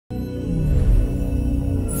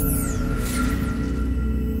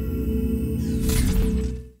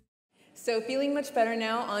So feeling much better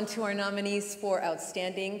now, on to our nominees for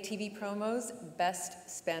Outstanding TV Promos, Best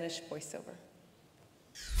Spanish Voiceover.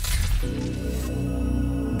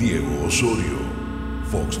 Diego Osorio,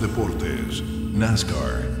 Fox Deportes,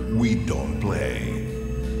 NASCAR, We Don't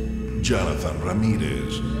Play. Jonathan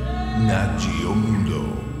Ramirez, Nat Geo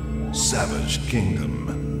Mundo, Savage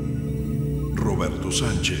Kingdom. Roberto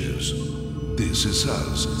Sanchez, This Is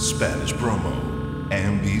Us, Spanish Promo,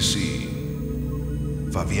 NBC.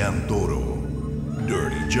 Fabian Toro,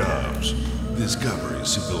 Dirty Jobs, Discovery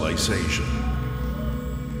Civilization.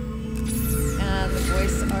 And the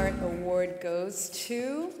Voice Art Award goes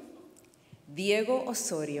to Diego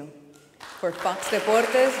Osorio for Fox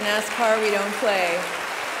Deportes, NASCAR, We Don't Play.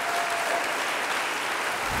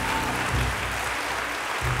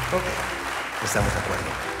 Ok, estamos de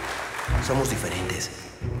acuerdo. Somos diferentes.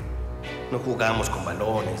 No jugamos con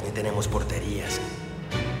balones, ni tenemos porterías.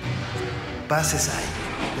 Pases hay,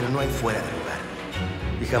 pero no hay fuera de lugar.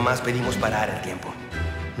 Y jamás pedimos parar el tiempo.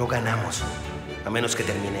 No ganamos, a menos que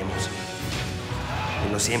terminemos.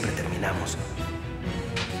 Y no siempre terminamos.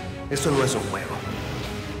 Esto no es un juego,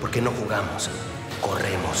 porque no jugamos,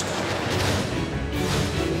 corremos.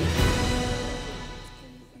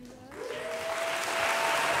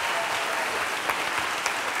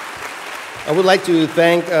 I would like to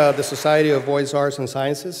thank the Society of Voice Arts and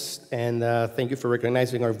Sciences, and thank you for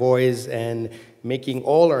recognizing our voice and making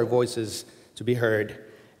all our voices to be heard.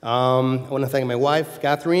 I want to thank my wife,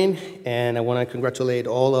 Catherine, and I want to congratulate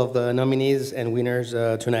all of the nominees and winners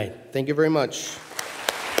tonight. Thank you very much.